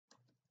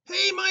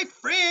Hey my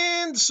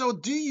friend, so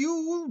do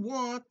you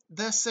want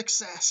the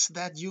success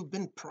that you've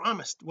been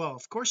promised? Well,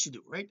 of course you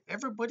do, right?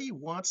 Everybody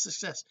wants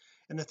success.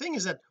 And the thing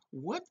is that,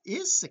 what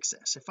is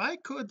success? If I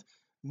could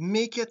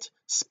make it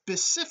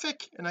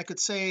specific and I could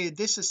say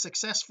this is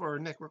success for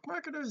network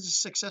marketers, this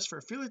is success for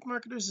affiliate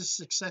marketers, this is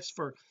success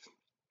for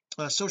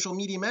social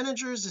media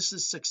managers, this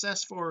is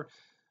success for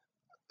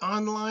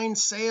online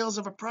sales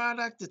of a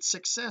product, it's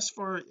success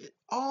for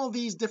all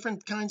these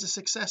different kinds of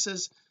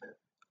successes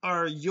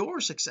are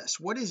your success.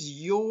 What is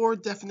your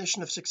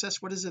definition of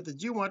success? What is it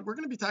that you want? We're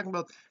going to be talking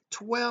about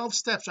 12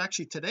 steps.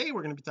 Actually, today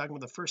we're going to be talking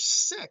about the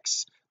first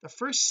six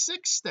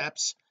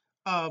steps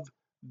of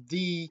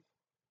the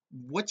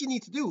what you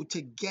need to do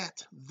to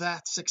get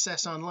that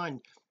success online.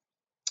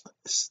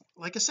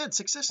 Like I said,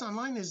 success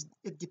online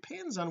it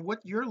depends on what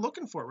you're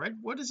looking for, right?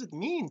 What does it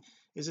mean?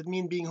 Does it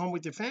mean being home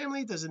with your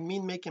family? Does it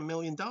mean making $1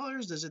 million?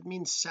 Does it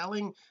mean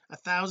selling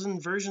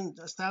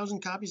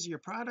 1,000 copies of your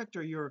product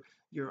or your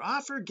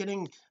offer,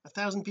 getting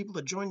 1,000 people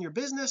to join your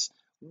business?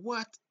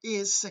 What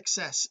is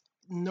success?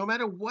 No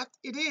matter what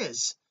it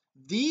is,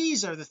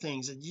 these are the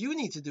things that you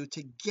need to do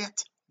to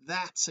get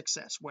that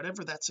success,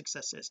 whatever that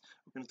success is.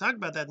 We're going to talk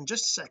about that in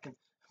just a second,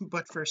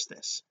 but first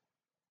this.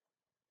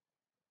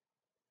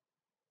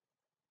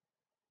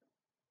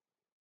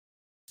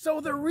 So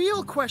the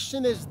real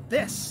question is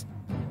this: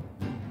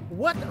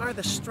 what are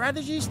the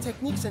strategies,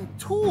 techniques, and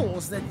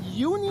tools that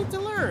you need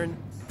to learn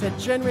to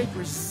generate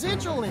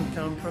residual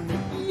income from the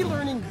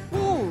e-learning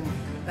boom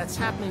that's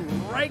happening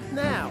right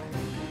now?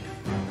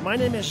 My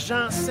name is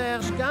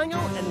Jean-Serge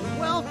Gagnon, and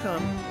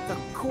welcome to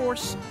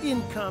Course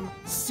Income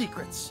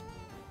Secrets.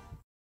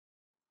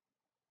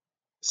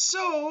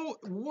 So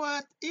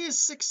what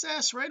is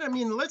success, right? I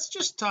mean, let's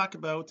just talk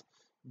about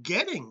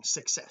getting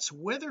success.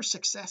 Whether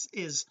success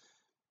is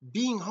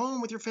being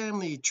home with your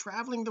family,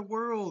 traveling the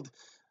world,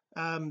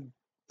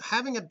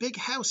 having a big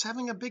house,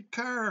 having a big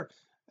car,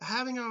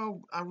 having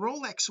a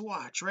Rolex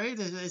watch, right?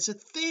 Is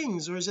it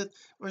things, or is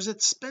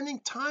it spending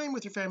time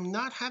with your family,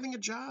 not having a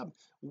job?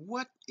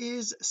 What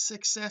is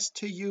success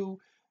to you?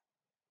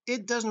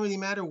 It doesn't really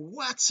matter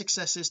what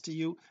success is to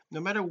you. No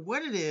matter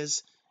what it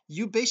is,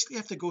 you basically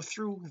have to go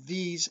through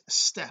these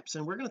steps,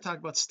 and we're going to talk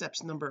about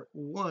steps number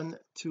 1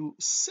 to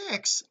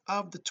 6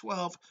 of the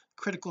 12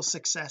 critical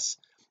success,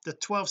 the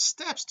 12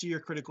 steps to your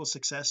critical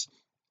success,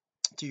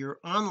 to your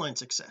online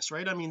success,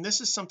 right? I mean,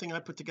 this is something I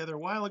put together a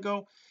while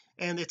ago,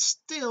 and it's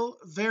still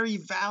very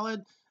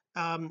valid.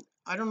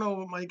 I don't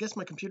know, I guess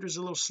my computer's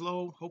a little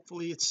slow.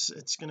 Hopefully it's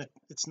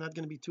not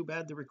gonna be too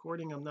bad, the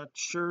recording, I'm not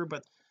sure,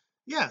 but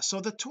yeah.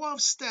 So the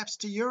 12 steps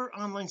to your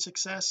online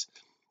success,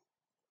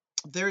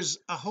 there's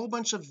a whole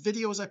bunch of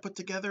videos I put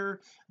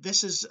together.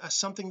 This is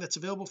something that's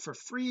available for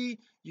free.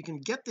 You can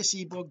get this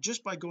ebook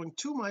just by going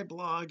to my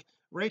blog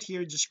right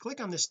here. Just click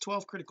on this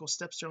 12 critical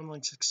steps to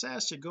online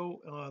success. You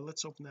go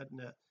let's open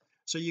that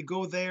so you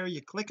go there,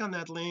 you click on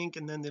that link,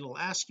 and then it'll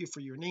ask you for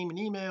your name and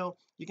email.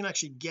 You can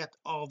actually get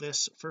all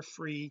this for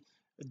free.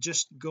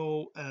 Just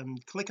go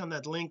and click on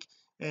that link,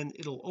 and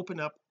it'll open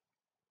up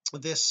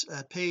this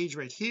page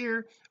right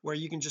here where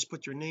you can just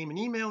put your name and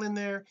email in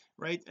there,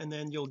 right? And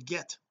then you'll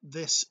get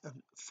this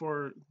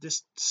for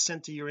this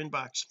sent to your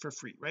inbox for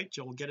free, right?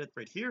 You'll get it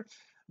right here.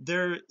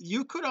 There,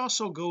 you could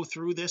also go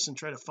through this and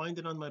try to find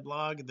it on my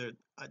blog.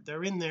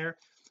 They're in there,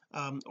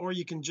 or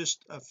you can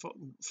just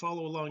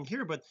follow along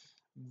here, but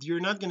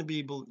you're not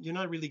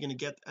really going to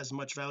get as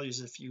much value as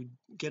if you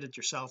get it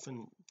yourself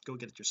and go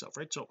get it yourself,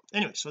 right? So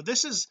anyway, so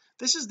this is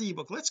the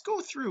ebook. Let's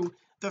go through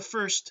the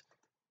first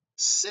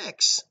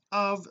 6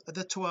 of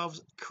the 12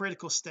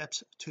 critical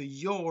steps to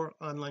your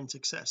online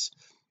success.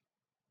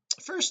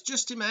 First,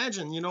 just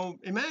imagine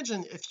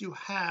if you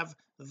have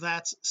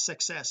that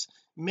success,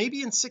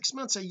 maybe in 6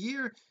 months, a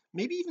year,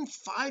 maybe even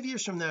 5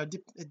 years from now.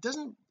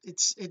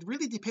 It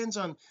really depends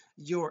on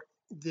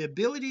the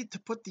ability to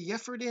put the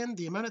effort in,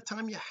 the amount of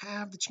time you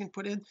have that you can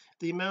put in,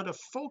 the amount of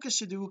focus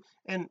you do,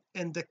 and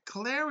the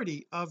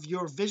clarity of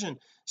your vision.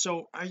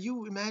 So are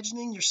you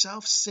imagining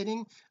yourself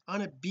sitting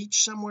on a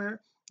beach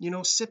somewhere,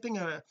 sipping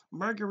a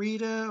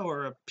margarita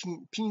or a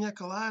pina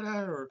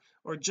colada,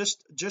 or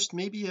just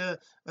maybe a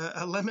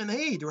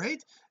lemonade,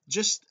 right?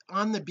 Just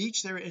on the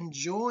beach there,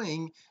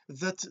 enjoying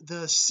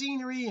the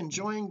scenery,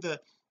 enjoying the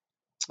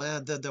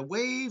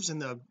waves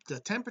and the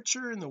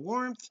temperature and the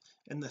warmth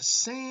and the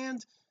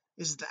sand.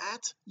 Is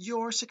that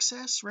your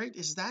success, right?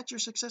 Is that your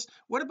success?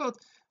 What about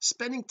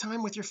spending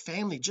time with your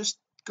family, just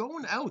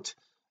going out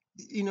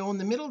in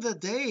the middle of the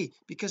day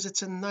because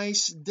it's a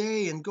nice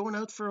day, and going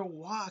out for a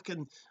walk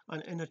and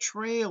in a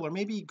trail, or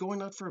maybe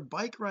going out for a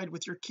bike ride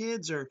with your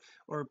kids,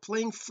 or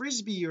playing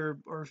frisbee, or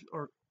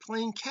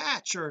playing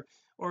catch, or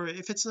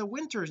if it's the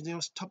winter,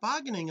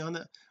 tobogganing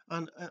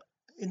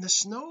in the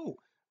snow.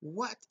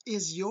 What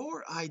is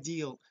your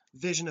ideal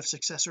vision of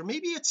success? Or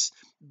maybe it's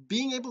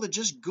being able to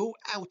just go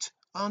out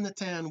on the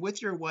town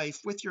with your wife,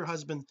 with your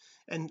husband,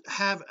 and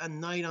have a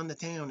night on the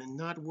town and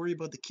not worry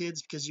about the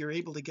kids, because you're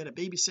able to get a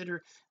babysitter.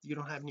 You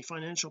don't have any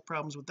financial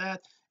problems with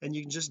that, and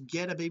you can just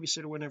get a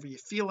babysitter whenever you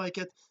feel like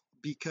it,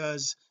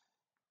 because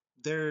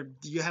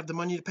you have the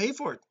money to pay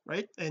for it,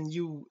 right? And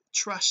you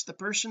trust the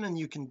person, and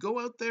you can go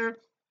out there,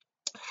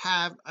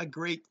 have a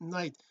great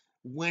night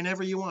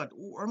whenever you want.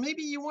 Or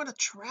maybe you want to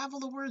travel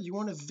the world, you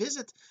want to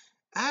visit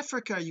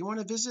Africa, you want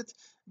to visit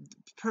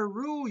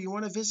Peru, you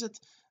want to visit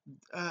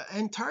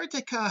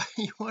Antarctica,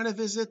 you want to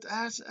visit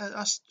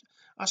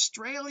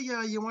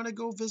Australia, you want to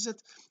go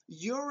visit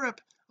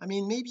Europe. I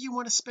mean, maybe you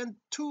want to spend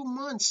 2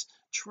 months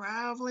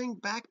traveling,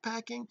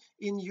 backpacking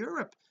in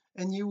Europe,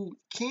 and you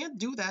can't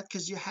do that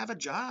because you have a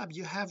job,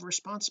 you have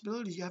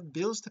responsibilities, you have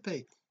bills to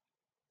pay.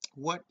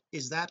 What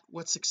is that?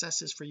 What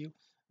success is for you?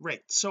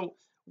 Right. So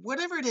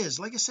whatever it is,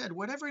 like I said,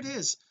 whatever it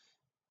is,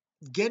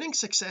 getting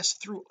success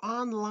through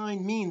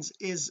online means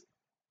is,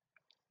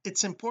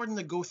 it's important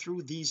to go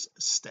through these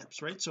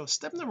steps, right? So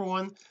step number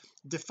one,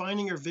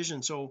 defining your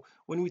vision. So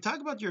when we talk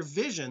about your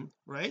vision,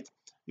 right,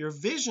 your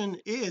vision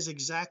is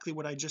exactly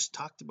what I just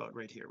talked about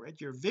right here, right?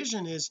 Your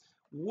vision is,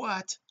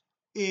 what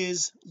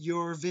is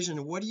your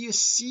vision? What do you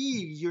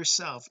see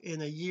yourself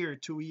in a year,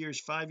 2 years,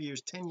 5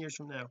 years, 10 years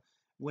from now?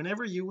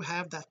 Whenever you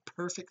have that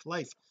perfect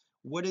life,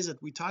 what is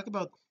it? We talk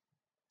about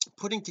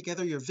putting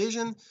together your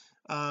vision.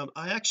 I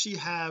actually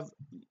have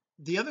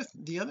the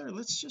other,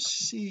 let's just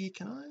see,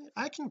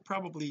 I can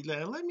probably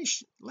let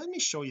me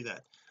show you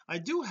that. I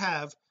do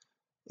have,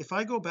 if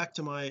I go back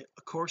to my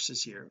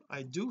courses here,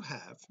 I do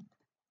have,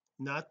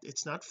 not,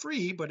 it's not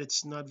free, but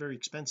it's not very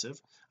expensive.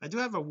 I do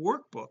have a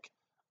workbook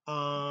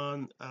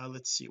on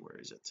let's see, where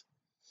is it?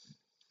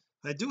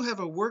 I do have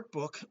a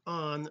workbook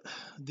on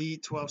the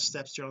 12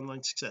 steps to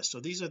online success. So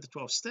these are the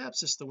 12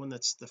 steps. It's the one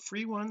that's the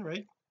free one,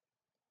 right?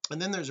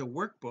 And then there's a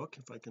workbook,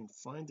 if I can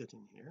find it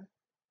in here.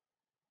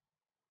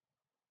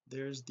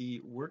 There's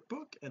the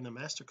workbook and the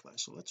masterclass.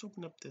 So let's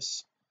open up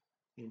this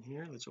in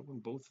here. Let's open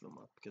both of them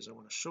up because I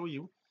want to show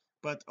you.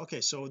 But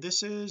okay, so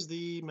this is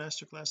the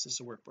masterclass, this is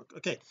a workbook.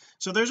 Okay,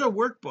 so there's a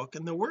workbook,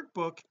 and the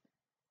workbook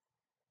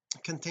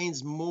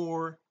contains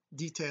more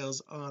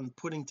details on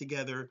putting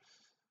together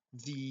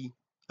the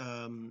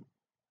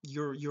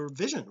your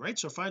vision, right?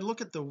 So if I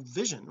look at the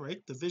vision,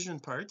 right, the vision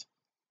part,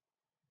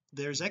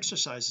 there's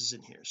exercises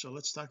in here. So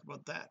let's talk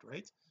about that,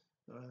 right?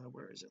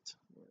 Where is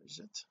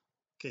it?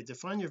 Okay,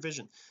 define your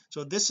vision.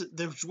 So this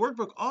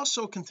workbook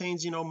also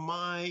contains,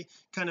 my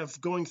kind of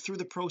going through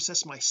the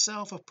process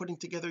myself of putting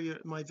together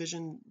my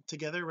vision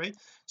together, right?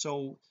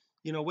 So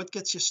what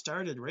gets you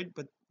started, right?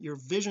 But your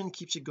vision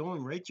keeps you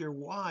going, right? Your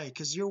why,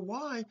 because your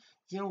why,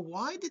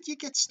 why did you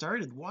get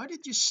started? Why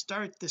did you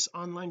start this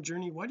online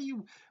journey? What do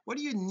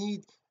you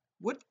need?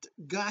 What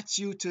got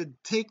you to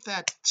take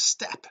that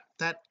step,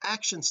 that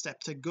action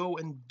step, to go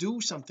and do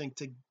something,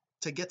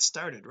 to get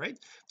started, right?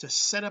 To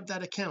set up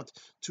that account,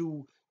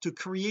 to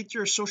create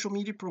your social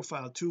media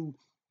profile, to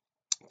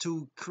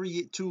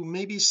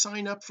maybe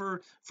sign up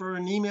for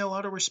an email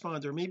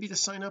autoresponder, maybe to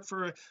sign up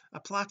for a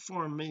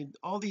platform,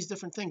 all these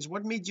different things.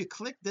 What made you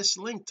click this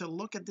link to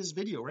look at this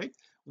video, right?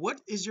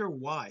 What is your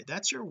why?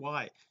 That's your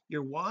why.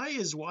 Your why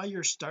is why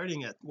you're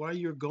starting at, why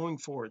you're going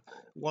for it,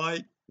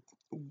 why,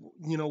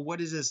 what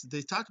is this?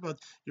 They talk about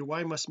your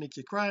why must make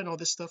you cry and all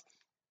this stuff,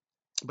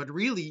 but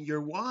really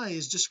your why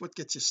is just what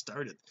gets you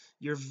started.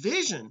 Your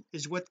vision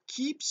is what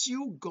keeps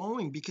you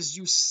going, because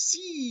you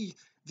see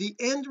the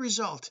end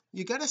result.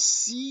 You got to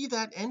see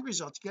that end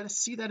result.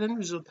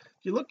 If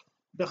you look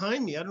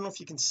behind me, I don't know if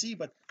you can see,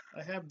 but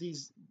I have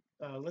these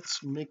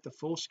let's make the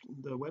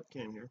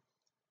webcam here.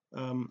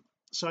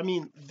 So I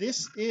mean,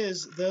 this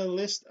is the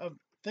list of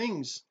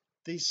things,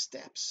 these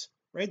steps,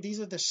 right? These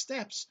are the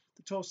steps,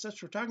 the 12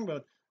 steps we're talking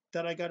about,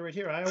 that I got right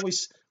here. I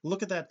always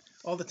look at that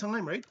all the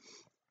time, right?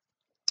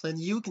 And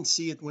you can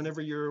see it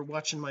whenever you're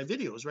watching my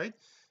videos, right?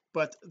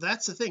 But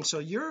that's the thing. So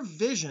your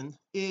vision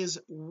is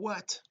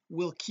what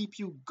will keep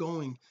you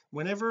going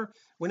whenever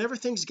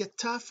things get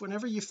tough,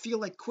 whenever you feel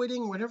like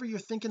quitting, whenever you're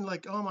thinking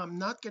like, oh, I'm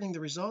not getting the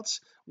results,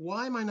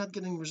 why am I not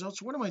getting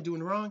results, what am I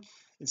doing wrong?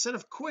 Instead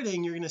of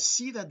quitting, you're going to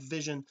see that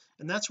vision.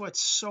 And that's why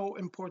it's so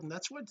important.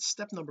 That's what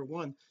step number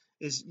one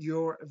is,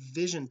 your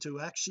vision, to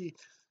actually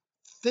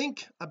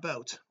think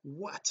about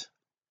what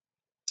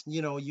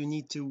you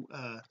need to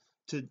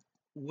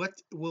what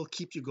will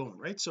keep you going,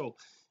 right? So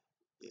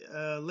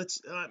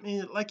let's I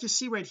mean, like you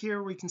see right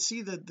here, we can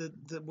see the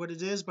what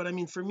it is. But I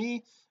mean, for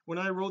me, when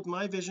I wrote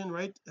my vision,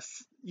 right,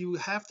 you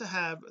have to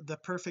have the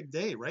perfect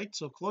day, right?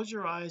 So close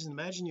your eyes and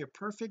imagine your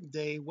perfect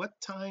day. What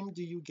time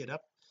do you get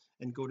up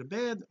and go to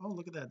bed? Oh,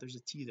 look at that, there's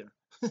a T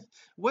there.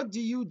 What do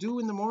you do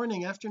in the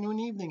morning, afternoon,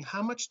 evening?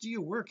 How much do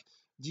you work?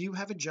 Do you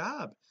have a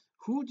job?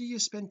 Who do you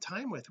spend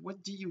time with?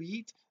 What do you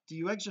eat? Do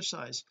you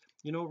exercise?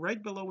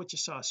 Right below what you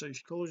saw. So you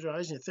close your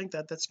eyes and you think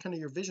that's kind of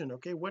your vision.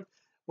 Okay,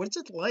 what's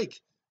it like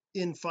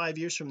in 5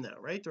 years from now,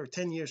 right? Or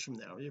 10 years from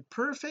now? Your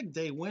perfect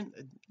day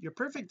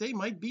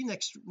might be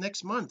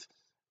next month,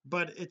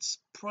 but it's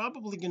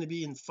probably going to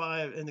be in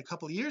a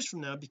couple of years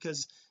from now,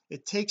 because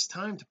it takes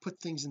time to put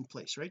things in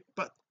place, right?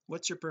 But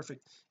what's your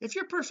perfect, if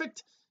your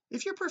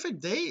perfect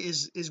day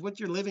is what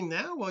you're living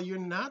now, well, you're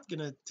not going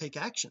to take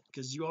action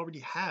because you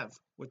already have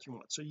what you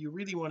want. So you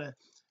really want to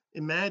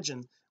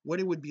imagine what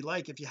it would be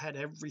like if you had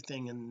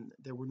everything and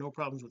there were no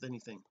problems with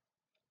anything.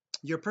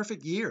 your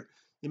perfect year.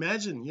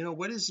 Imagine,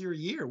 what is your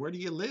year? Where do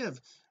you live?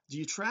 Do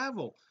you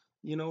travel?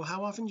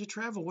 How often do you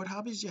travel? What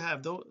hobbies do you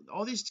have? Though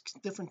all these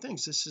different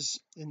things. This is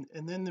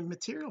and then the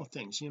material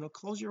things.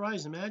 Close your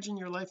eyes, imagine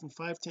your life in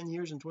 5, 10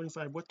 years and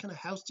 25. What kind of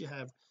house do you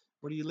have?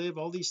 Where do you live?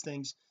 All these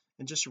things,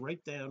 and just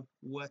write down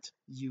what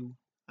you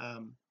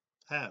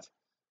have.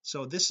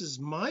 So this is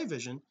my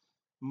vision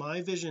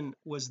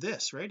was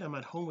this, right? I'm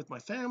at home with my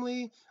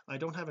family. I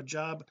don't have a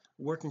job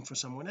working for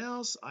someone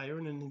else. I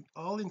earn an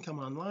all income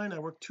online. I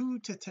work 2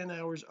 to 10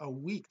 hours a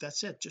week.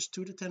 That's it, just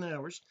 2 to 10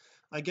 hours.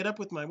 I get up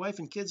with my wife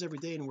and kids every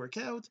day and work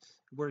out.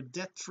 We're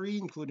debt free,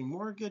 including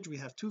mortgage. We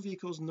have 2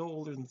 vehicles, no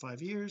older than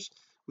 5 years.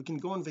 We can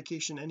go on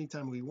vacation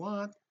anytime we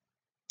want.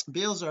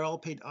 Bills are all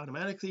paid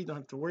automatically, don't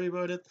have to worry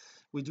about it.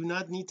 We do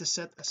not need to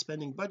set a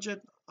spending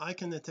budget. I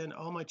can attend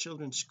all my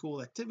children's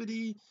school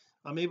activity.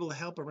 I'm able to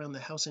help around the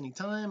house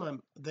anytime.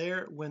 I'm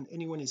there when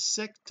anyone is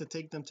sick to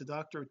take them to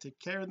doctor or take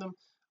care of them.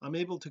 I'm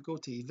able to go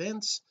to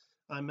events.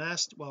 I'm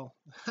asked, well,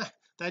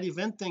 that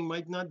event thing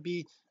might not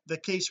be the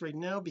case right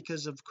now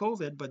because of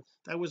COVID, but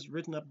that was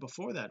written up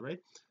before that, right?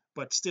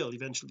 But still,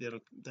 eventually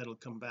that'll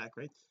come back,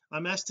 right?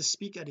 I'm asked to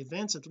speak at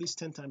events at least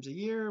 10 times a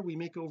year. We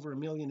make over 1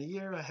 million a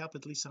year. I help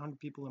at least 100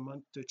 people a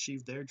month to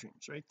achieve their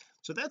dreams, right?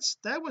 So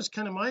that was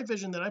kind of my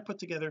vision that I put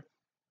together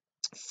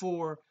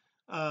for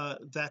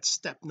that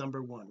step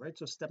number one, right?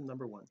 So step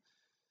number one.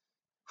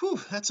 Whew,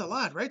 that's a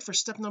lot, right? For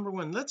step number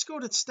one. Let's go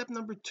to step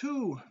number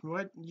two.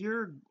 Right,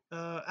 you're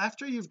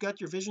after you've got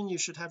your vision, you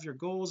should have your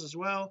goals as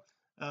well.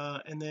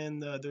 And then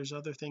there's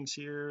other things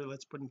here.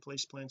 Let's put in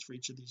place plans for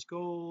each of these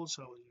goals,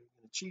 how you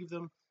can achieve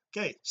them.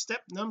 Okay,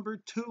 step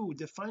number two,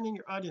 defining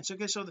your audience.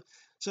 Okay, so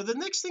the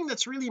next thing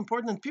that's really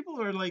important, and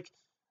people are like,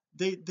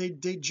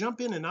 they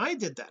jump in, and I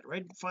did that,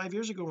 right? 5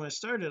 years ago when I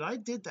started, I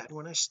did that.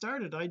 When I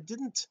started, I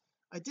didn't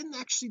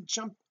actually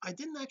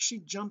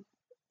jump.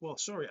 Well,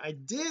 sorry, I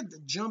did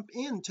jump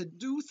in to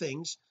do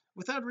things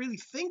without really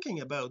thinking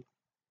about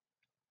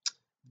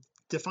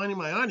defining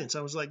my audience.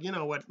 I was like, you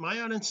know what,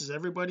 my audience is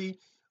everybody.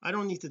 I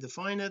don't need to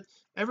define it.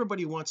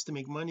 Everybody wants to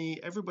make money.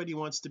 Everybody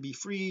wants to be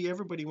free.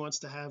 Everybody wants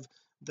to have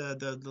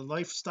the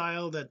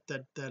lifestyle that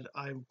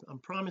I'm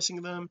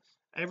promising them.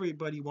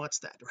 Everybody wants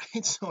that,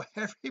 right? So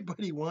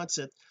everybody wants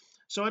it,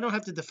 so I don't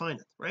have to define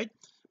it, right?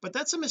 But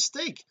that's a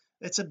mistake.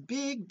 It's a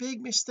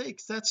big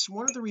mistake. That's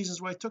one of the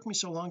reasons why it took me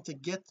so long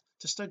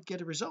to start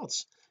getting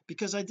results,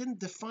 because I didn't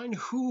define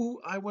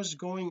who I was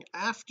going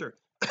after,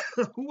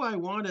 who I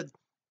wanted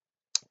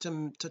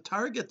to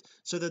target,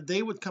 so that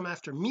they would come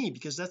after me,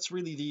 because that's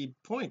really the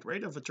point,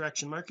 right, of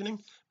attraction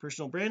marketing,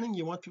 personal branding.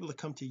 You want people to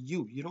come to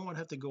you. You don't want to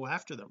have to go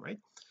after them, right?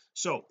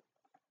 So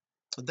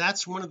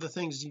that's one of the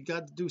things you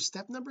got to do.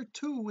 Step number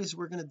two is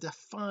we're going to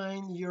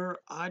define your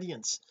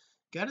audience.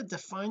 Got to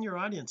define your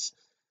audience.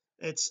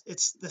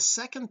 It's the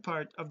second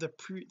part of the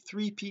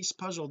three-piece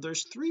puzzle.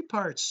 There's three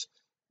parts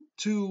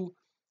to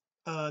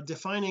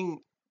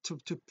defining,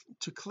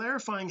 to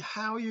clarifying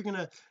how you're going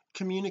to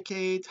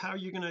communicate, how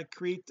you're going to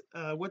create,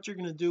 what you're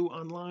going to do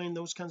online,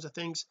 those kinds of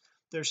things.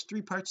 There's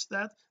three parts to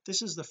that.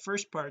 This is the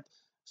first part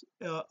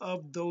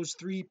of those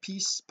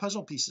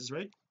puzzle pieces,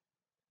 right?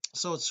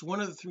 So it's one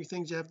of the three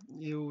things that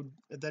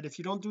if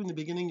you don't do in the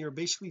beginning, you're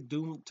basically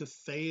doomed to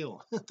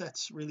fail.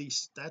 That's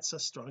a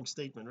strong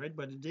statement, right?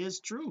 But it is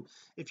true.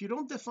 If you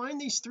don't define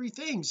these three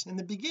things in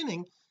the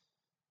beginning,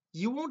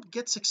 you won't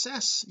get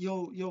success.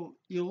 It'll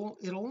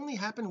only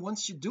happen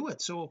once you do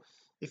it. So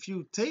if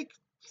you take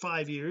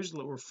 5 years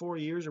or 4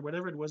 years or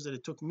whatever it was that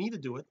it took me to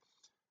do it,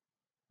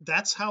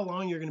 that's how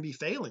long you're going to be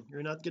failing.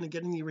 You're not going to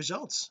get any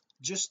results.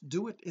 Just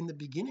do it in the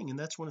beginning. And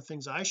that's one of the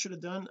things I should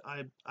have done.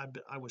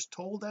 I was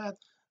told that,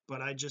 but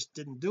I just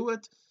didn't do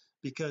it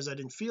because I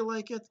didn't feel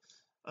like it.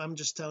 I'm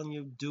just telling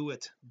you, do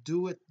it.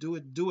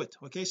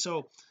 Okay,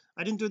 so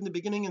I didn't do it in the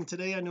beginning, and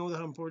today I know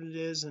how important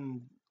it is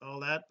and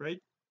all that, right?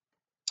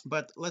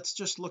 But let's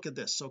just look at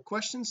this. So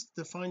questions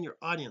to define your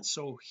audience.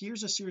 So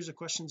here's a series of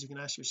questions you can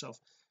ask yourself.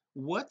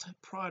 What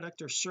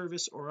product or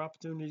service or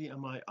opportunity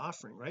am I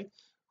offering, right?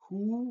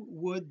 Who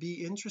would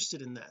be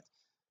interested in that?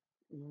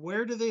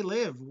 Where do they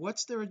live?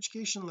 What's their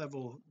education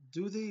level?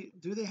 Do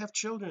they have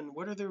children?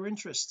 What are their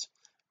interests?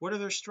 What are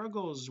their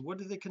struggles? What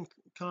do they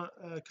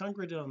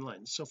congregate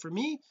online? So for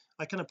me,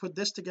 I kind of put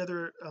this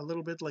together a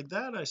little bit like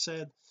that. I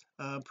said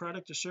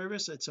product or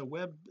service, it's a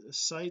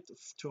website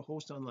to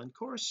host online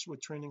course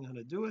with training how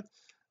to do it.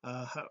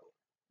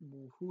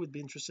 Who would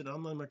be interested?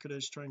 Online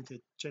marketers trying to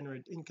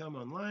generate income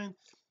online.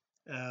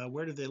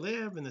 Where do they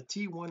live? In the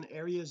T1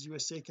 areas: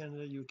 USA,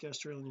 Canada, UK,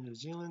 Australia, and New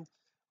Zealand.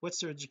 What's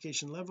their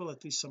education level?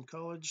 At least some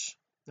college,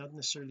 not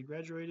necessarily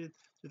graduated.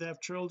 Do they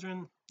have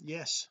children?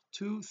 Yes,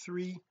 2,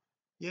 3.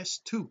 Yes,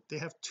 2. They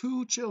have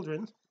 2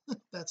 children.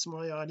 That's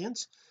my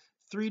audience,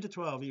 3 to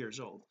 12 years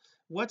old.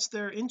 What's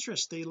their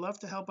interest? They love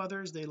to help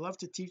others. They love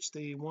to teach.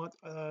 They want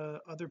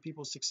other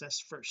people's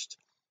success first.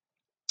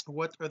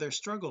 What are their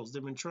struggles?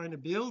 They've been trying to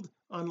build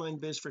online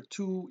biz for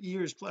 2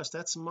 years plus.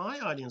 That's my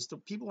audience. The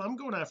people I'm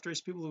going after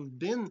is people who've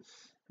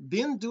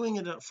been doing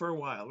it for a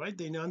while, right?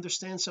 They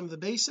understand some of the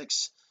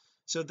basics,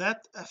 so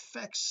that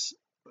affects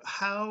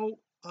how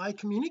I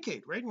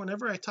communicate, right?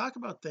 Whenever I talk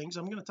about things,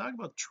 I'm going to talk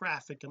about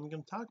traffic, I'm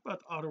going to talk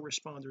about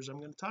autoresponders, I'm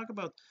going to talk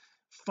about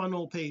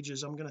funnel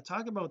pages, I'm going to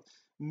talk about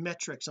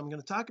metrics, I'm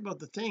going to talk about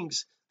the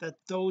things that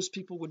those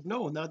people would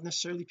know, not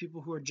necessarily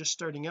people who are just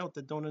starting out,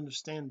 that don't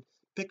understand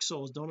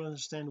pixels, don't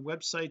understand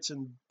websites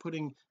and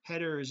putting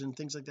headers and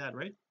things like that,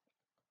 right?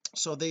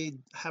 So they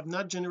have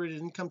not generated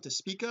income to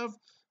speak of,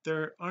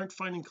 they aren't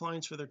finding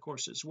clients for their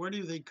courses. Where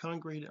do they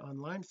congregate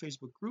online?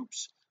 Facebook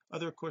groups,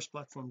 other course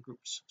platform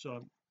groups.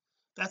 So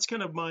that's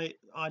kind of my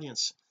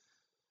audience.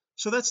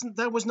 So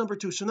that was number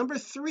two. So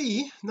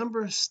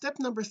step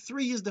number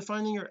three is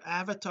defining your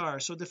avatar.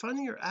 So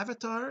defining your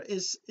avatar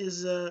is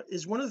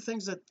one of the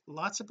things that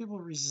lots of people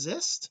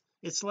resist.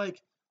 It's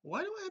like,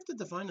 why do I have to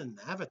define an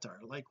avatar?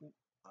 Like,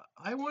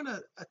 I want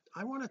to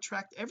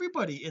attract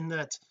everybody in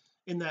that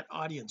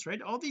audience,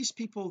 right? All these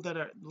people that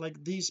are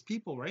like these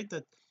people, right,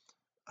 that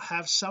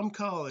have some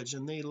college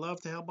and they love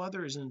to help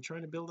others and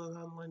trying to build an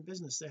online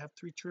business. They have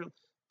two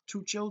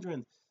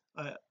children.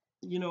 uh,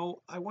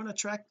 I want to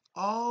attract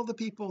all the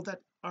people that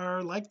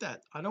are like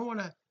that. I don't want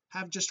to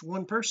have just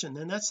one person.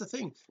 And that's the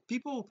thing,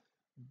 people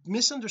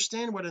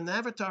misunderstand what an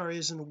avatar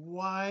is and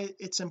why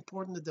it's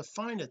important to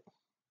define it.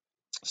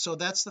 So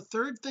that's the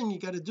third thing you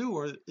got to do.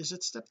 Or is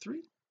it step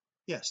three?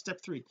 Yeah,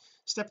 step three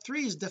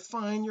is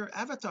define your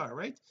avatar,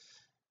 right?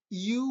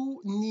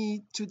 You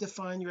need to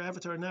define your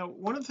avatar. Now,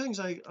 one of the things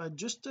I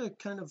just to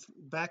kind of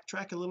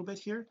backtrack a little bit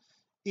here,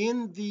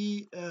 in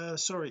the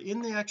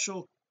in the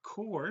actual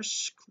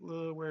course,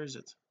 where is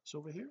it? It's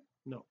over here.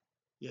 No,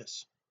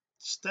 yes,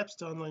 steps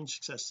to online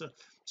success.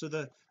 So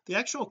the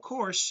actual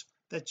course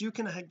that you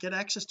can get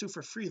access to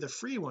for free, the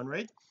free one,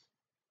 right,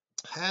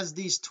 has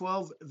these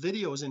 12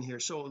 videos in here.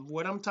 So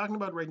what I'm talking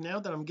about right now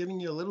that I'm giving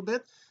you a little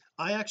bit,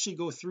 I actually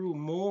go through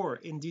more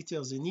in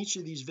details in each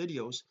of these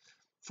videos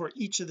for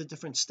each of the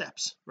different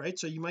steps, right?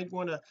 So you're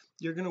going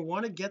to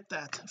want to get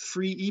that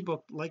free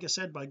ebook, like I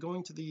said, by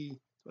going to do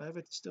I have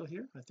it still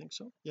here? I think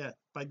so. Yeah,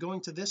 by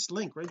going to this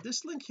link, right,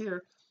 this link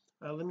here.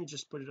 Let me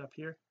just put it up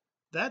here.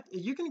 That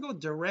you can go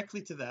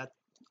directly to that,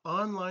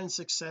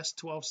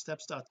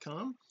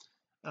 onlinesuccess12steps.com.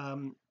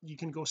 You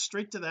can go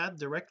straight to that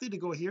directly to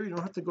go here. You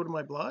don't have to go to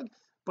my blog,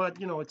 but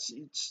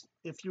it's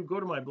if you go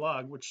to my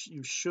blog, which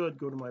you should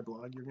go to my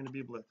blog, you're going to be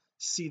able to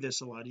see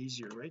this a lot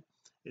easier, right?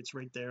 It's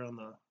right there on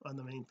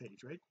the main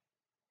page, right?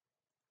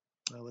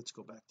 Let's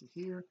go back to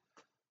here.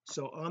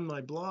 So on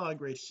my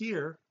blog right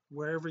here,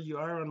 wherever you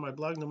are on my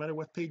blog, no matter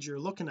what page you're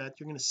looking at,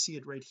 you're going to see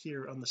it right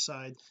here on the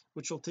side,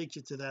 which will take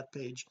you to that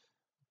page,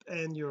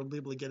 and you'll be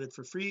able to get it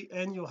for free,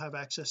 and you'll have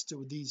access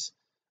to these.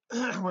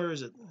 Where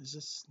is it? Is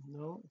this?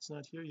 No, it's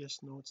not here. Yes,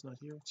 no, it's not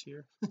here. It's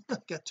here.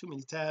 I've got too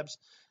many tabs.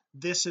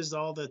 This is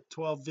all the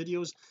 12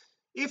 videos.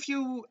 If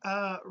you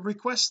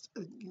request,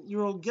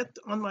 you'll get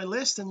on my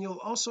list, and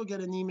you'll also get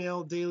an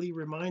email daily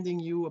reminding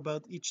you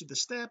about each of the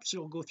steps.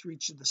 You'll go through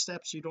each of the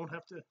steps. You don't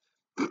have to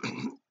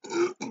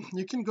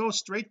you can go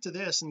straight to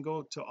this and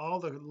go to all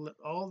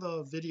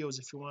the videos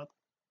if you want,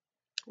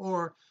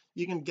 or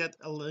you can get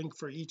a link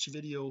for each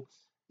video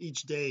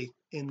each day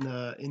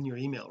in your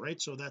email, right?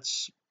 So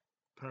that's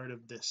part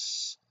of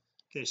this.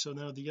 Okay, so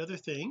now the other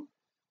thing.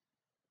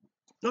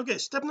 Okay,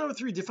 step number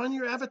three, define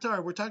your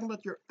avatar. We're talking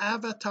about your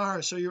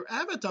avatar. So your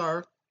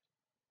avatar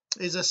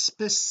is a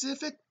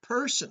specific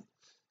person.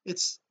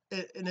 It's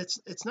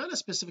not a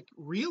specific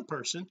real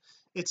person.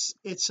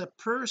 It's a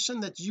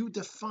person that you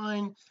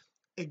define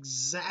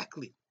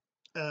exactly.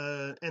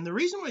 And the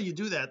reason why you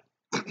do that,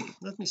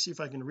 let me see if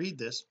I can read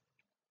this.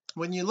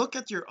 When you look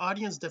at your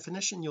audience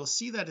definition, you'll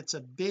see that it's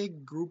a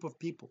big group of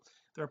people.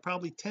 There are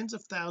probably tens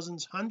of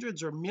thousands,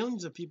 hundreds or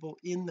millions of people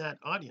in that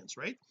audience,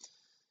 right?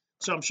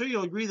 So I'm sure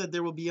you'll agree that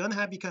there will be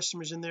unhappy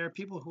customers in there,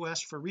 people who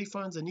ask for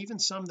refunds, and even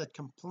some that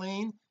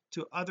complain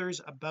to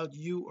others about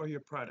you or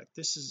your product.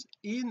 This is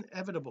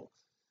inevitable.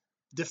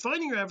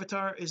 Defining your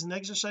avatar is an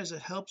exercise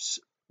that helps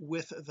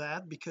with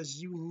that, because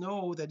you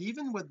know that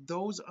even with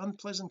those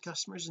unpleasant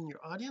customers in your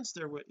audience,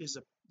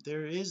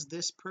 there is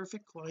this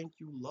perfect client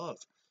you love,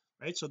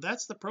 right? So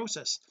that's the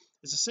process.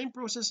 It's the same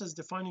process as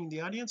defining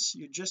the audience.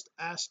 You just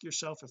ask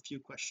yourself a few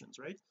questions,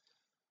 right?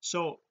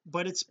 So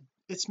but it's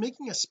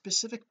making a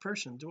specific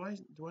person. Do I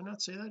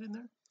not say that in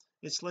there?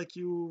 It's like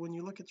when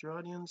you look at your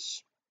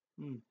audience,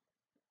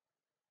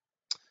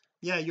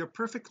 yeah, your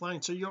perfect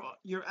client. So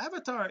your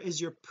avatar is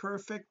your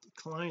perfect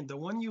client, the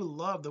one you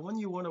love, the one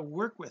you want to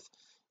work with.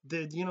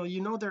 Their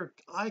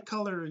eye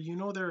color,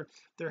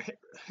 their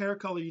hair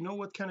color,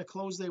 what kind of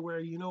clothes they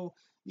wear,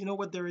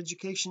 what their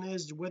education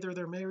is, whether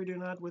they're married or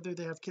not, whether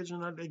they have kids or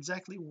not,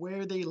 exactly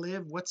where they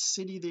live, what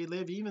city they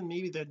live, even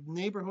maybe the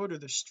neighborhood or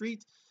the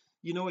street.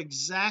 You know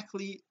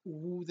exactly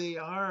who they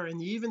are,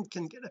 and you even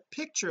can get a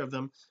picture of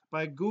them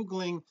by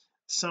googling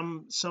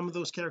some of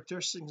those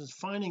characteristics and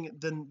finding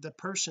the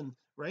person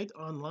right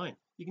online.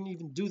 You can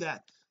even do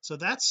that. So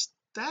that's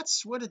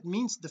what it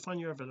means to define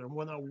your avatar.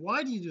 Well, now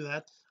why do you do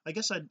that? I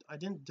guess I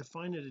didn't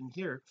define it in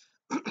here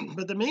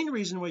but the main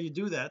reason why you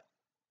do that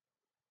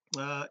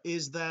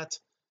is that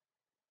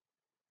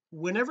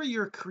whenever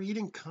you're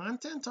creating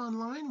content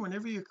online,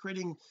 whenever you're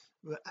creating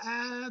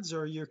ads,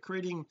 or you're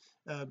creating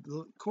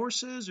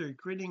courses, or you're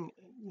creating,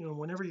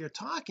 whenever you're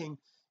talking,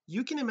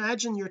 you can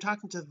imagine you're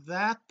talking to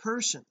that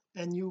person,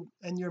 and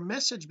your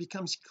message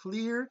becomes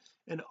clear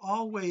and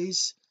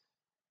always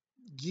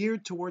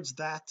geared towards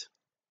that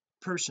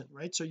person,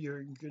 right? So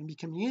you're going to be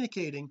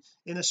communicating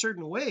in a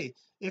certain way.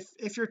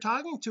 If you're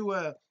talking to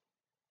an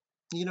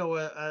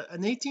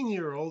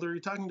 18-year-old, or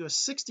you're talking to a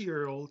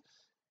 60-year-old,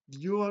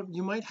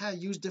 you might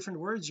use different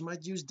words, you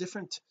might use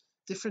different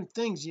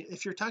things.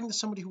 If you're talking to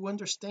somebody who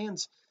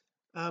understands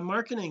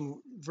marketing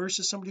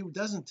versus somebody who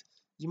doesn't,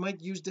 you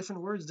might use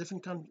different words,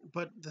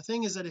 but the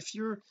thing is that if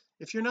you're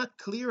not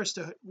clear as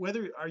to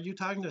whether are you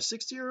talking to a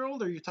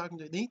 60-year-old or you're talking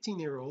to an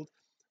 18-year-old,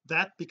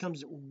 that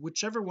becomes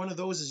whichever one of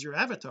those is your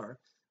avatar.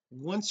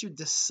 Once you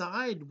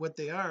decide what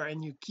they are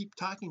and you keep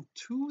talking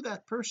to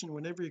that person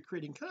whenever you're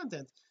creating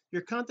content,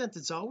 your content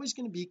is always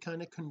going to be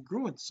kind of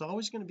congruent. It's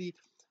always going to be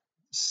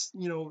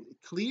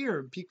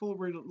clear. People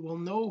will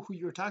know who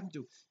you're talking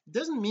to. It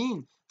doesn't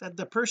mean that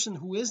the person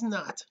who is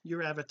not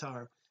your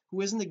avatar,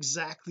 who isn't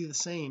exactly the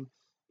same,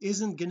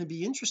 isn't going to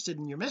be interested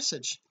in your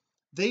message.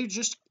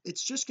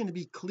 It's just going to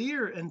be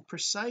clear and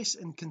precise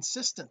and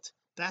consistent.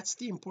 That's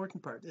the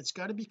important part. It's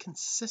got to be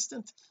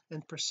consistent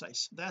and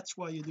precise. That's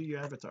why you do your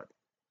avatar.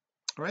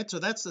 All right, so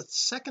that's the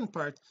second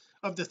part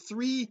of the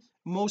three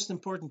most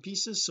important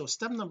pieces. So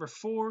step number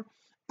 4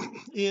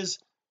 is,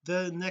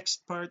 the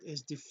next part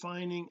is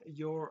defining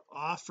your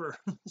offer.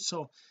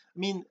 So I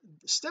mean,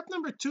 step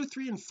number 2,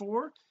 3 and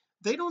 4,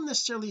 they don't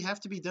necessarily have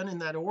to be done in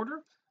that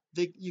order.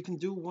 You can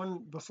do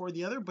one before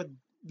the other, but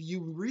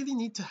you really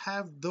need to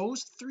have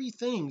those three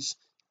things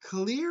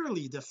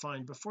clearly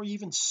defined before you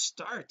even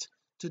start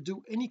to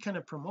do any kind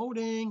of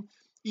promoting,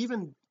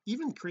 even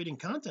creating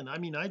content. I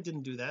mean, I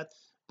didn't do that,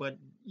 but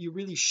you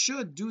really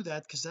should do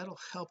that, because that'll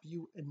help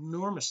you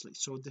enormously.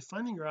 So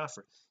defining your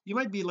offer, you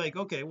might be like,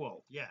 okay,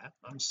 well, yeah,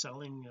 I'm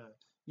selling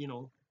you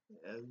know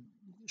uh,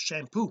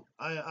 shampoo.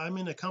 I'm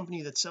in a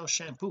company that sells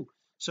shampoo,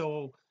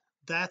 so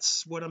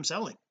that's what I'm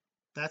selling.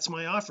 That's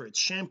my offer, it's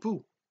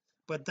shampoo.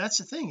 But that's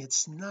the thing,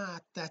 that's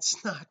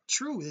not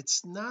true.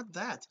 It's not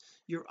that.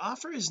 Your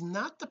offer is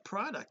not the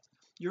product.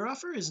 Your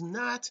offer is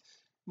not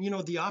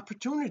the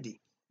opportunity.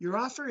 Your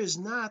offer is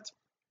not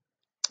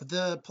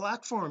the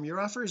platform. Your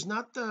offer is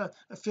not the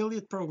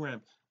affiliate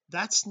program.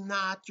 That's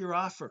not your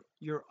offer.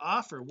 Your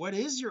offer, what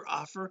is your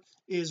offer,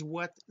 is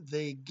what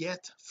they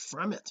get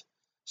from it.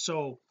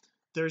 So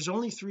there's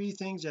only three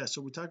things. Yeah,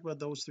 so we talked about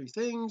those three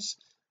things.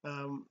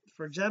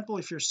 For example,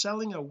 if you're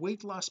selling a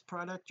weight loss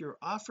product, your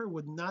offer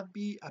would not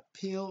be a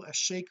pill, a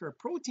shake, or a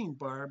protein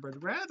bar,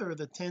 but rather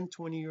the 10,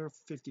 20, or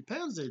 50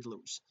 pounds they'd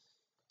lose.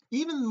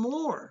 Even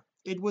more,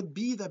 it would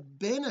be the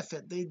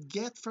benefit they'd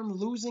get from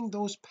losing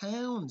those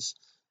pounds,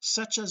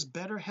 such as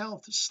better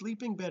health,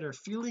 sleeping better,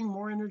 feeling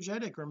more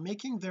energetic, or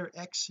making their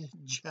ex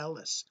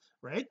jealous,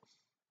 right?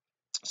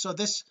 So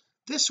this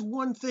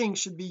one thing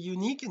should be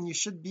unique, and you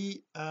should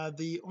be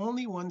the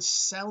only one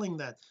selling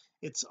that.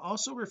 It's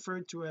also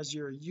referred to as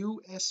your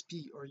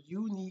USP, or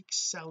unique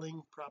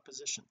selling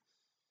proposition.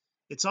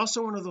 It's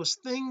also one of those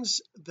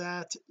things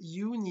that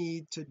you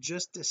need to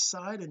just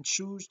decide and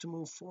choose to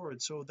move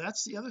forward. So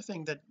that's the other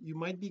thing, that you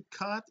might be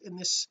caught in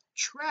this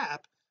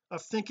trap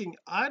of thinking,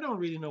 I don't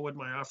really know what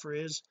my offer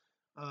is.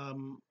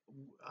 um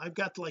I've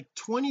got like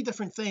 20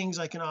 different things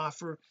I can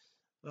offer.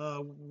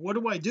 What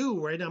do I do,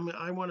 right?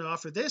 I want to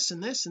offer this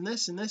and this and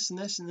this and this and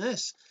this and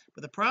this.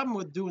 But the problem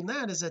with doing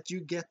that is that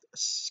you get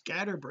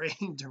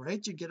scatterbrained,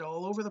 right? You get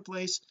all over the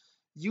place.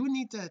 You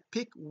need to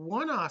pick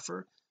one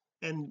offer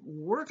and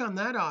work on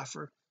that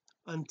offer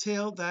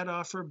until that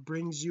offer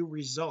brings you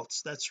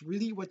results. That's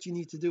really what you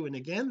need to do. And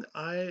again,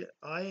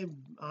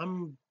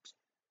 I'm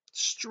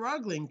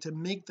struggling to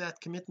make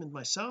that commitment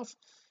myself.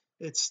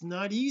 It's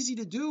not easy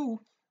to do,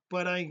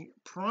 but I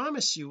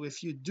promise you,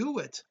 if you do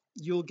it,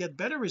 you'll get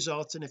better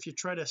results than if you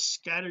try to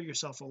scatter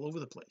yourself all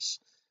over the place,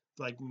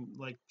 like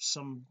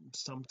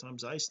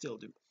sometimes I still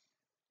do.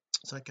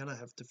 So I kind of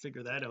have to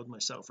figure that out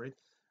myself, right?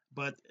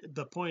 But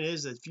the point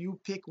is that if you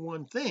pick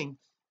one thing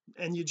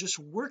and you just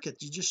work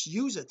it, you just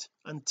use it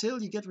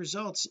until you get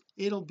results,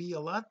 it'll be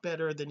a lot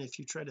better than if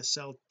you try to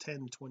sell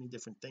 10, 20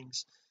 different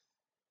things.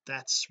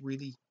 That's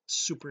really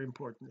super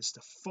important, is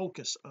to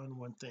focus on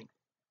one thing.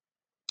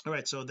 All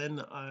right, so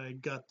then I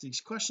got these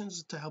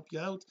questions to help you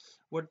out.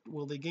 What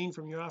will they gain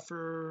from your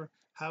offer?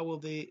 How will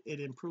it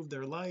improve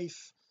their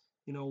life?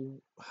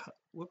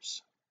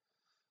 Whoops,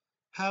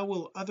 how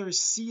will others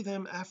see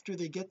them after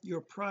they get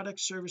your product,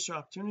 service, or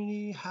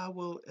opportunity? How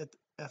will it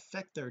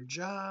affect their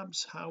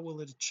jobs? How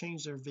will it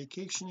change their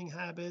vacationing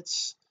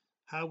habits?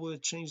 How will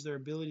it change their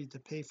ability to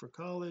pay for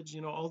college?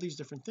 All these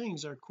different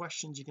things are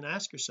questions you can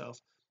ask yourself.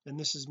 And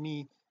this is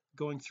me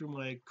going through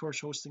my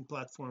course hosting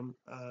platform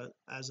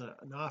as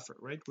an offer,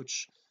 right?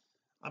 Which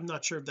I'm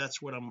not sure if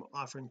that's what I'm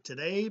offering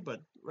today,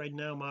 but right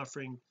now I'm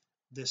offering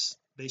these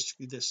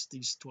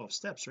 12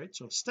 steps, right?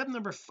 So step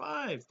number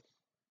 5,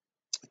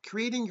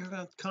 creating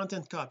your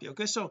content copy.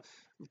 Okay, so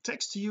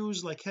text to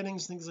use, like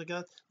headings, things like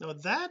that. Now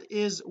that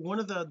is one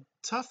of the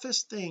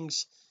toughest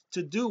things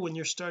to do when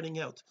you're starting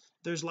out.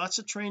 there's lots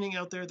of training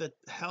out there that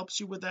helps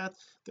you with that.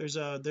 There's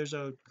a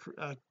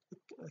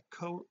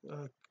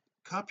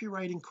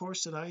copywriting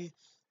course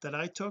that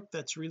I took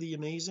that's really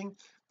amazing,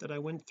 that I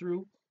went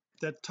through,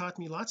 that taught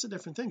me lots of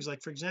different things.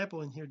 Like, for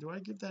example, in here, do I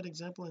give that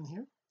example in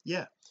here?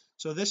 Yeah.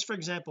 So this, for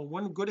example,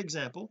 one good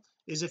example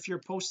is if you're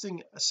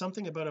posting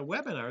something about a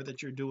webinar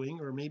that you're doing,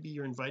 or maybe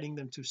you're inviting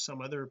them to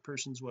some other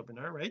person's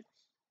webinar, right?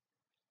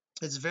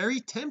 It's very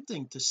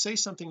tempting to say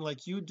something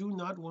like, you do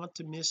not want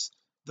to miss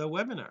the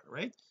webinar,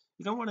 right?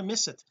 You don't want to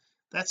miss it.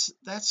 That's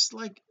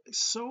like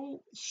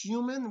so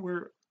human.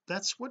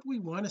 That's what we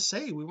want to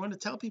say. We want to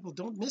tell people,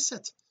 don't miss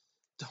it.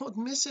 Don't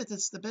miss it.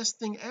 It's the best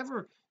thing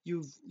ever.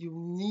 You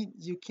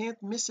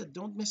can't miss it.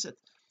 Don't miss it.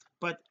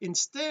 But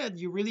instead,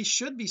 you really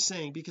should be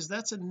saying, because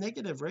that's a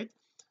negative, right?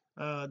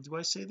 Do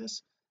I say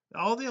this?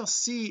 All they'll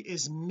see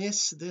is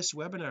miss this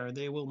webinar.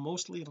 They will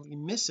mostly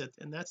miss it,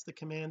 and that's the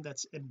command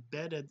that's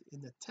embedded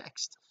in the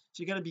text.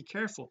 So you got to be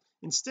careful.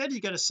 Instead,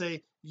 you got to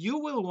say, you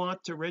will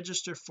want to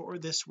register for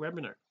this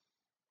webinar.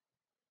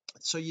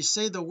 So you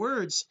say the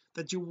words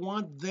that you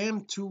want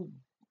them to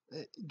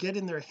get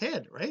in their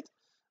head, right?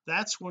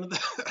 That's one of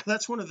the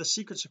that's one of the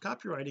secrets of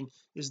copywriting,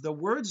 is the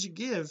words you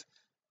give.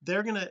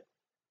 They're gonna,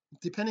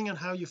 depending on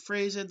how you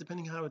phrase it,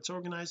 depending on how it's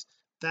organized,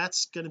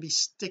 that's going to be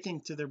sticking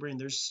to their brain.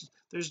 There's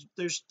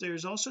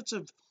all sorts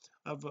of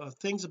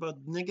things about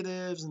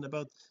negatives, and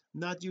about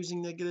not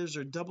using negatives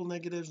or double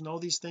negatives and all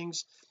these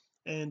things,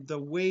 and the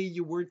way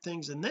you word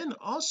things. And then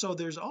also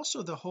there's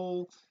also the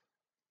whole,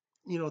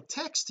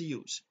 text to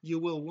use. You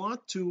will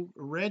want to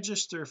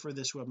register for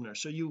this webinar.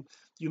 So you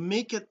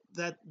make it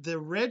that the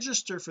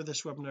register for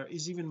this webinar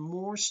is even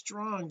more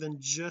strong than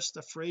just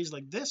a phrase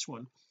like this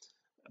one,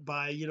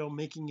 by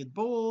making it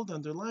bold,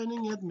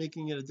 underlining it,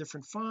 making it a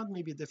different font,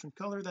 maybe a different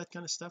color, that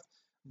kind of stuff.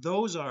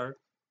 Those are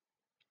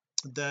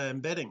the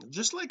embedding,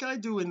 just like I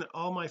do in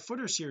all my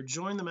footers here.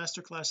 Join the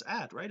masterclass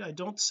at, right? I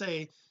don't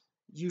say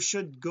you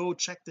should go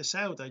check this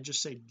out. I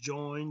just say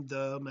join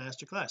the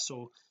masterclass.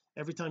 So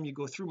every time you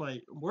go through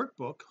my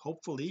workbook,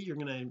 hopefully you're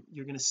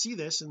gonna see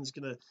this, and it's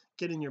gonna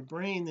get in your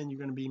brain, and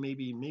you're gonna be,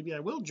 maybe I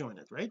will join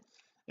it, right?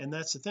 And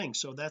that's the thing.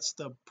 So that's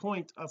the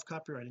point of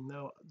copywriting.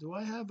 Now, do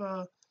I have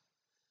a,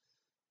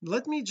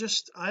 let me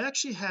just, I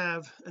actually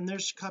have, and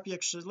there's copy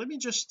exercise. Let me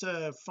just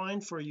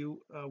find for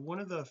you one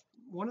of the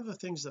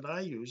things that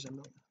I use.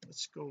 And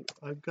let's go,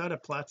 I've got a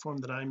platform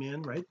that I'm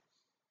in, right?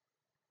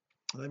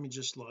 Let me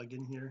just log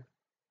in here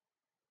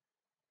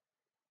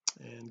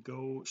and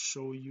go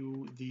show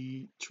you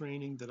the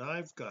training that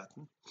I've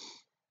gotten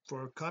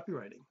for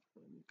copywriting.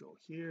 Let me go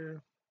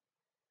here,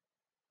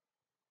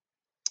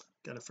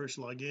 got to first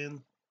log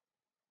in.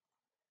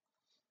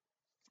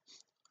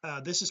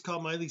 This is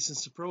called My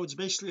License to Pro. It's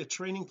basically a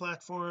training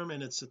platform,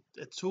 and it's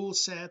a tool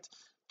set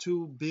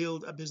to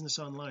build a business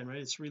online, right?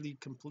 It's really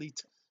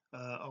complete,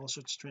 all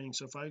sorts of training.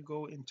 So if I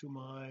go into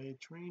my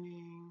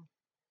training,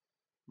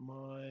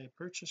 my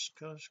purchase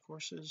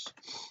courses,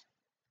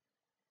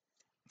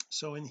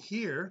 so in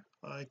here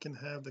I can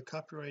have the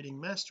copywriting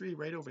mastery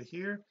right over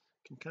here.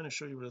 Can kind of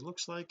show you what it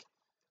looks like.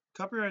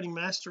 Copywriting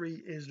mastery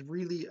is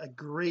really a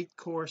great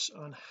course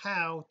on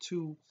how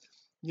to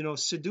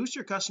seduce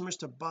your customers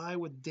to buy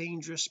with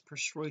dangerous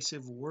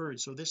persuasive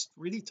words. So this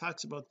really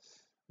talks about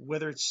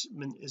whether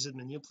is it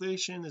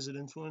manipulation, is it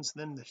influence,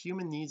 then the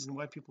human needs, and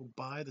why people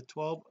buy, the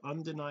 12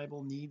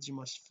 undeniable needs you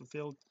must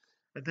fulfill.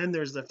 And then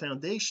there's the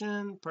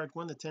foundation, part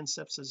 1, the 10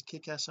 steps as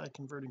kick-ass high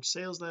converting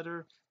sales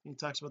letter. And he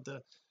talks about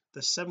the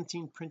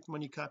 17 print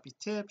money copy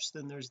tips.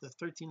 Then there's the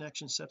 13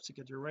 action steps to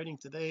get your writing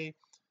today.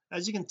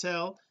 As you can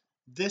tell,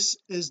 this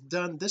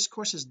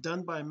course is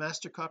done by a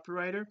master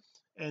copywriter,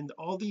 and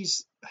all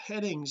these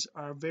headings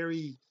are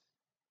very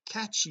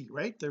catchy,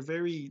 right? They're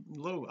very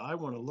low. I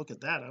want to look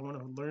at that. I want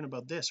to learn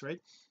about this, right?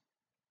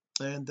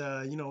 And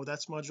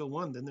that's module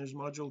 1. Then there's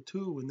module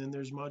 2, and then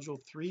there's module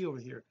 3 over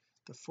here,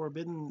 the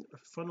forbidden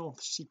funnel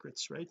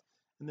secrets, right?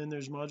 And then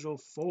there's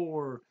module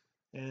 4,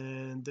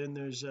 and then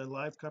there's a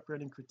live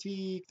copywriting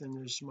critique. Then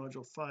there's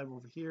module 5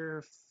 over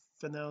here,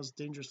 Fennell's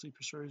dangerously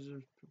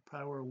persuasive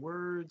power of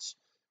words.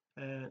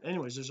 And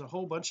anyways, there's a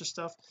whole bunch of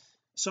stuff.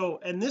 So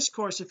in this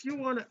course, if you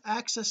want to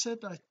access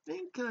it, I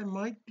think I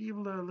might be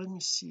able to, let me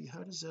see,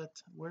 how does that,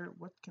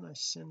 what can I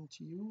send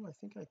to you? I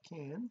think I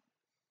can.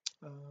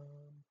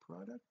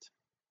 Product,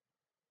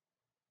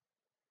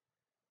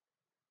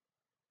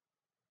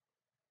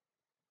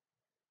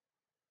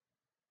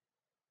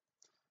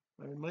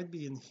 it might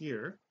be in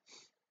here,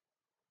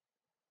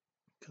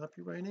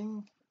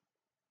 copywriting.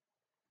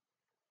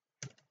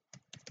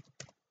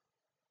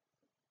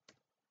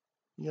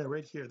 Yeah,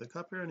 right here, the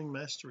copywriting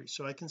mastery.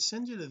 So I can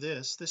send you to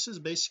this. This is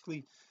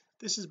basically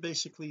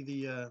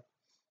the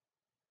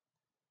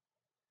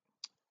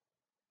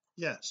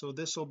yeah, so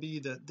this would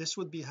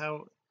be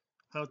how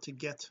to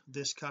get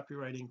this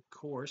copywriting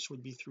course,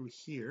 would be through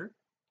here.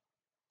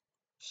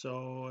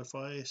 So if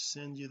I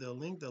send you the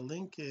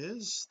link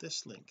is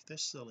this link.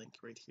 This is the link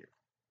right here.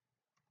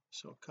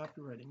 So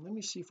copywriting, let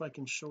me see if I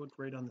can show it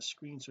right on the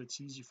screen so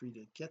it's easy for you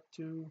to get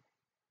to.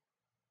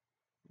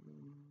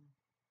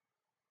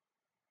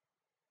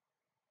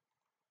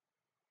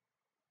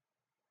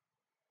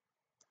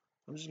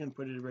 I'm just going to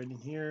put it right in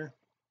here.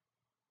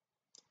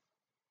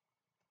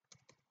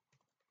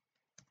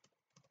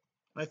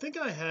 I think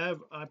I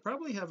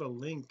probably have a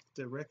link,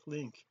 direct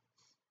link.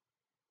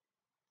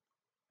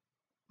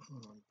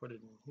 Put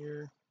it in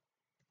here.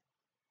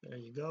 There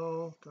you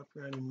go,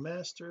 copywriting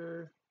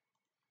master.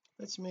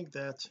 Let's make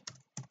that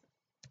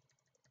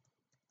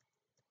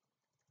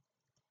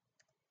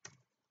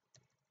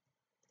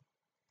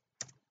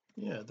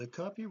the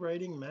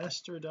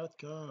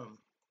copywritingmaster.com.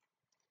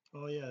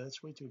 Oh yeah,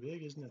 that's way too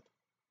big, isn't it?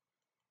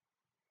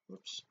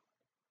 Whoops.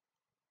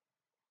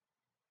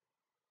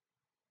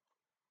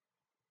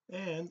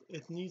 And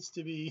it needs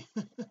to be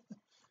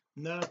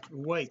not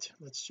white.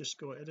 Let's just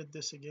go edit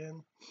this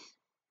again.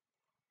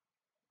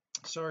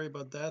 Sorry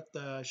about that.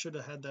 I should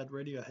have had that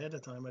ready ahead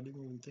of time. I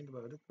didn't even think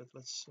about it, but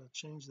let's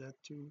change that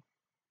to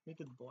make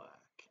it black,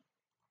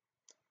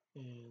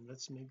 and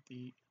let's make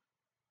the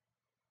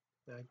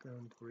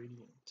background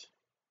gradient,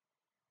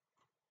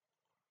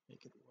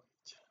 make it white.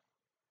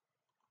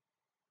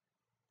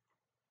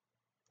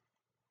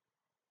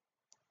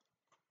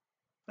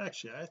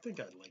 Actually, I think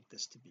I'd like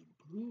this to be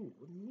blue.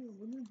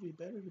 Wouldn't it be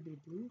better to be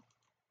blue?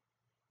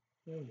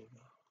 There you go.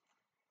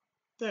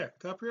 There,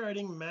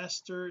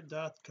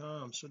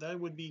 copywritingmaster.com. So that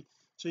would be,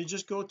 so you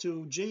just go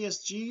to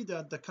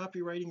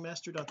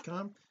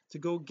jsg.thecopywritingmaster.com to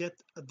go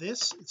get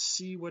this,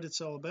 see what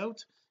it's all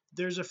about.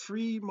 There's a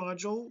free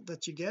module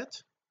that you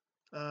get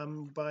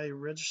by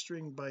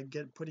registering, by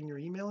putting your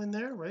email in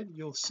there, right?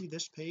 You'll see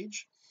this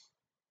page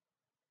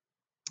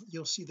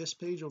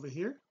over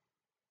here,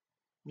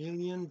 $1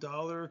 million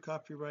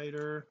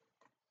copywriter.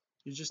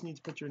 You just need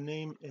to put your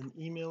name and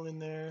email in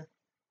there.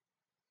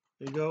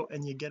 There you go,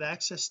 and you get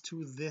access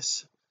to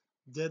this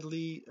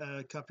deadly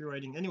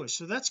copywriting. Anyway,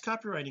 so that's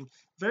copywriting.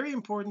 Very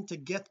important to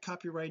get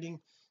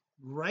copywriting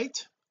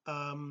right.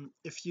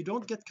 If you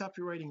don't get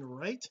copywriting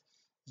right,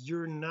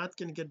 you're not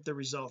going to get the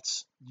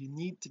results. You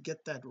need to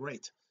get that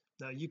right.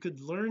 Now you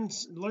could learn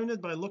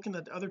it by looking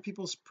at other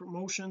people's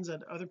promotions,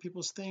 at other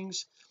people's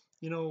things,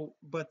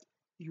 but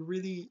you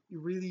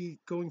really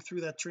going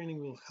through that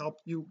training will help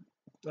you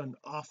an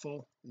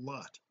awful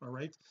lot.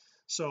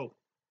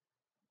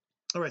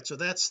 All right, so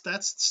that's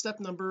step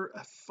number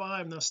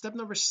 5. Now step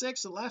number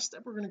 6, the last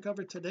step we're going to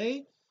cover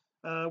today,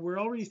 we're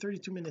already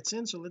 32 minutes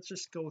in, so let's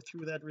just go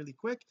through that really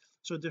quick.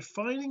 So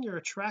defining your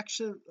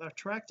attractive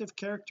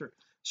character.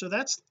 So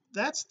that's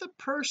the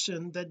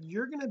person that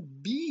you're going to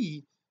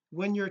be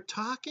when you're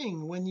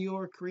talking, when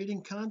you're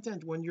creating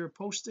content, when you're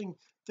posting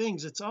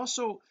things. It's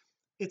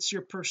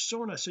your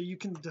persona. So you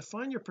can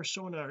define your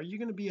persona. Are you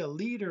going to be a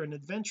leader, an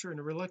adventurer, and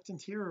a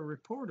reluctant hero, a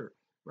reporter,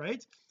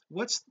 right?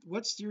 What's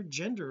your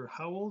gender?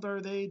 How old are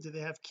they? Do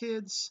they have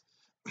kids?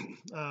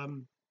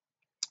 And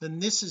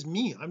this is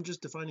me. I'm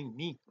just defining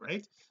me,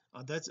 right?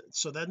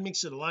 That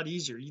makes it a lot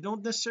easier. You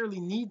don't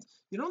necessarily need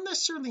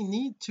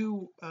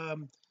to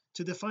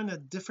define a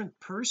different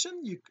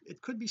person.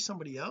 It could be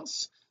somebody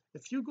else.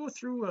 If you go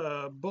through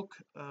a book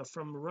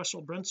from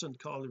Russell Brunson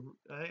called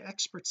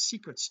Expert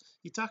Secrets,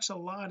 he talks a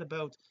lot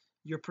about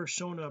your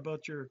persona,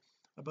 about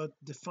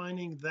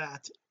defining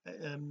that,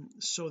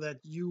 so that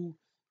you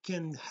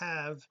can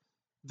have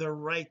the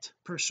right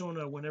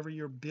persona whenever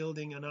you're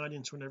building an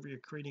audience, whenever you're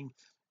creating.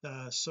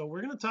 So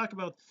we're going to talk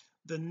about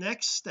the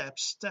next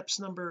steps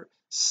number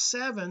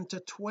 7 to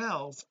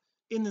 12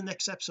 in the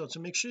next episode. So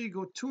make sure you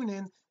go tune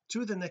in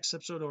to the next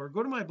episode, or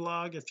go to my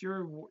blog. If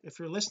you're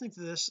listening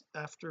to this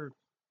after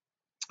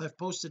I've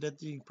posted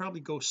it, you can probably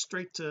go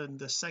straight to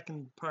the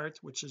second part,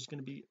 which is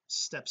going to be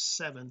steps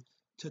 7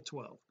 to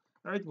 12.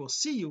 All right, we'll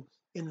see you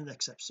in the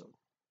next episode.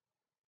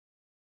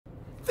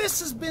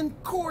 This has been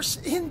Course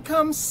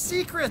Income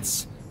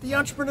Secrets, the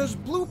entrepreneur's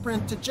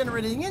blueprint to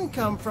generating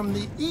income from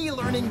the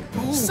e-learning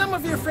boom. Some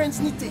of your friends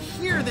need to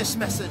hear this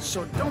message,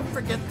 so don't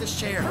forget to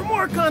share. For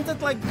more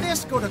content like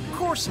this, go to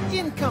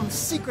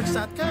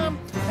CourseIncomeSecrets.com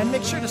and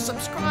make sure to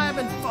subscribe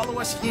and follow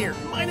us here.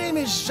 My name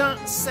is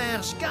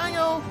Jean-Serge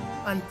Gagnon.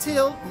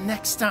 Until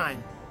next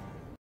time.